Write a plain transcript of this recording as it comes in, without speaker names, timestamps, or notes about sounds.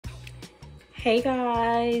Hey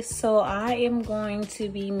guys, so I am going to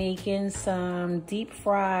be making some deep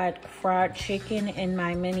fried chicken in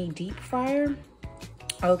my mini deep fryer.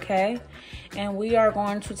 Okay, and we are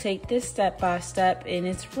going to take this step by step, and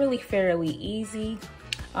it's really fairly easy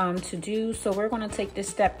to do. So we're going to take this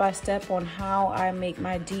step by step on how I make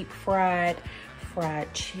my deep fried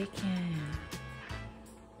chicken.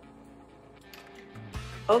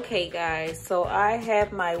 Okay guys, so I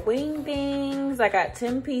have my wing beans. I got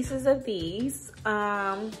 10 pieces of these.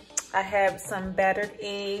 I have some battered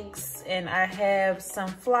eggs and I have some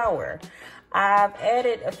flour. I've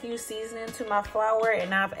added a few seasonings to my flour,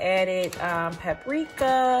 and I've added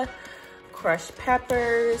paprika, crushed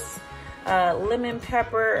peppers, lemon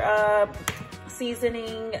pepper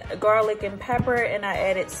seasoning, garlic and pepper, and I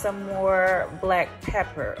added some more black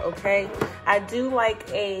pepper. Okay, I do like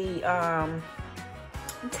a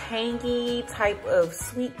tangy type of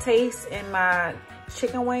sweet taste in my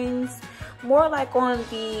chicken wings, more like on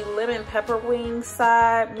the lemon pepper wing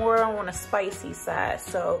side, more on a spicy side.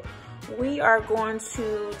 So we are going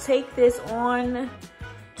to take this on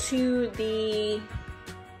to the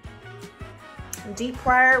deep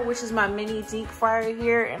fryer, which is my mini deep fryer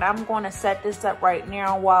here, and I'm going to set this up right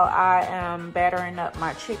now while I am battering up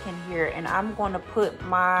my chicken here. And I'm going to put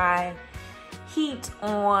my heat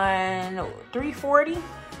on 340.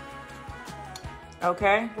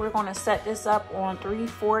 Okay, we're going to set this up on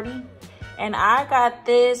 340. And I got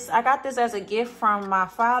this as a gift from my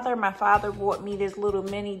father. My father bought me this little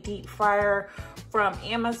mini deep fryer from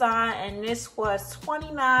Amazon, and this was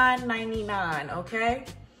 $29.99. Okay,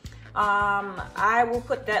 I will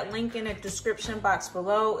put that link in the description box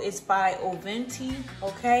below. It's by OVENTE.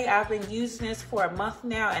 Okay, I've been using this for a month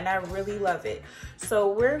now and I really love it. So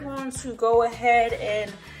we're going to go ahead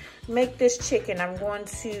and make this chicken. I'm going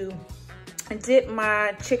to dip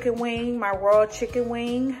my chicken wing, my raw chicken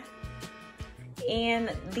wing, in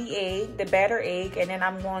the egg, the batter egg, and then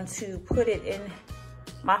I'm going to put it in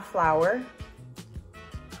my flour.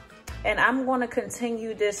 And I'm going to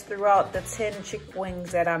continue this throughout the 10 chicken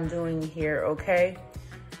wings that I'm doing here, okay?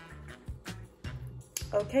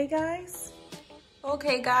 Okay, guys?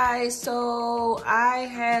 Okay, guys, so I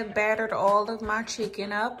have battered all of my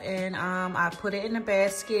chicken up, and I put it in a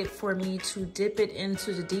basket for me to dip it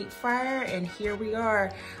into the deep fryer, and here we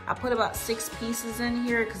are. I put about 6 pieces in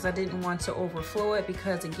here because I didn't want to overflow it,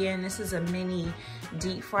 because again, this is a mini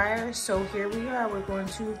deep fryer. So here we are, we're going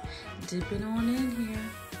to dip it on in here.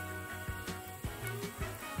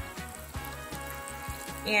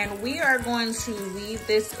 And we are going to leave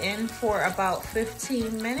this in for about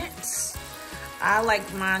 15 minutes. I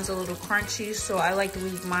like mine's a little crunchy, so I like to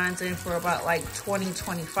leave mine's in for about like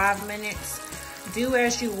 20-25 minutes. Do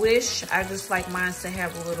as you wish. I just like mine to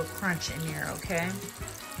have a little crunch in there, okay?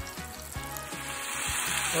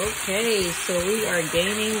 Okay, so we are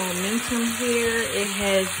gaining momentum here. It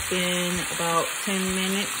has been about 10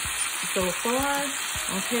 minutes so far.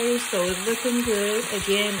 Okay, so it's looking good.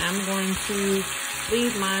 Again, I'm going to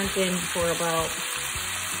leave mine in for about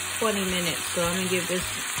 20 minutes. So I'm gonna give this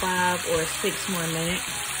 5 or 6 more minutes.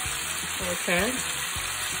 Okay.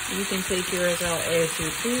 You can take yours out as you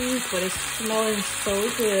please, but it's smelling so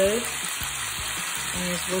good.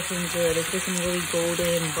 And it's looking good. It's looking really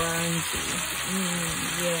golden, bronzy.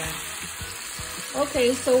 Yeah.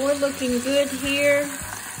 Okay, so we're looking good here.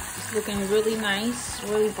 It's looking really nice,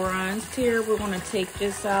 really bronzed here. We're gonna take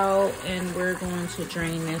this out and we're going to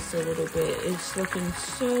drain this a little bit. It's looking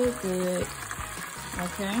so good.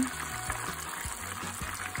 Okay,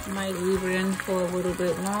 might leave it in for a little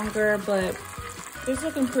bit longer, but it's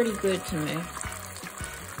looking pretty good to me.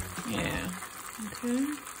 Yeah, okay.